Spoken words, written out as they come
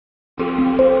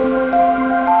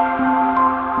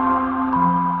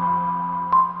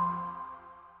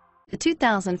The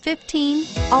 2015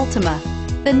 Altima.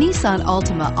 The Nissan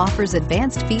Altima offers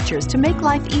advanced features to make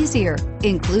life easier,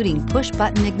 including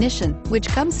push-button ignition, which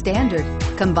comes standard.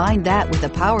 Combine that with a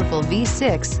powerful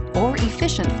V6 or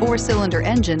efficient 4-cylinder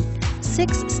engine,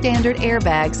 6 standard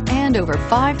airbags, and over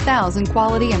 5,000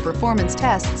 quality and performance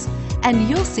tests, and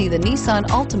you'll see the Nissan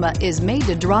Altima is made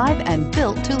to drive and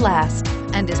built to last,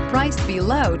 and is priced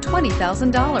below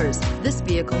 $20,000. This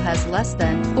vehicle has less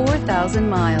than 4,000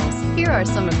 miles. Here are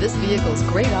some of this vehicle's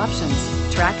great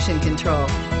options: traction control,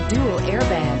 dual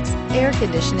airbags, air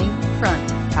conditioning,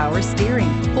 front, power steering,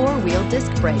 4-wheel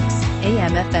disc brakes,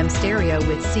 AM/FM stereo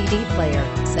with CD player,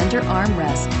 center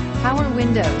armrest, power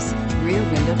windows, rear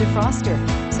window defroster,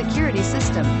 security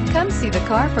system. Come see the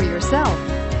car for yourself.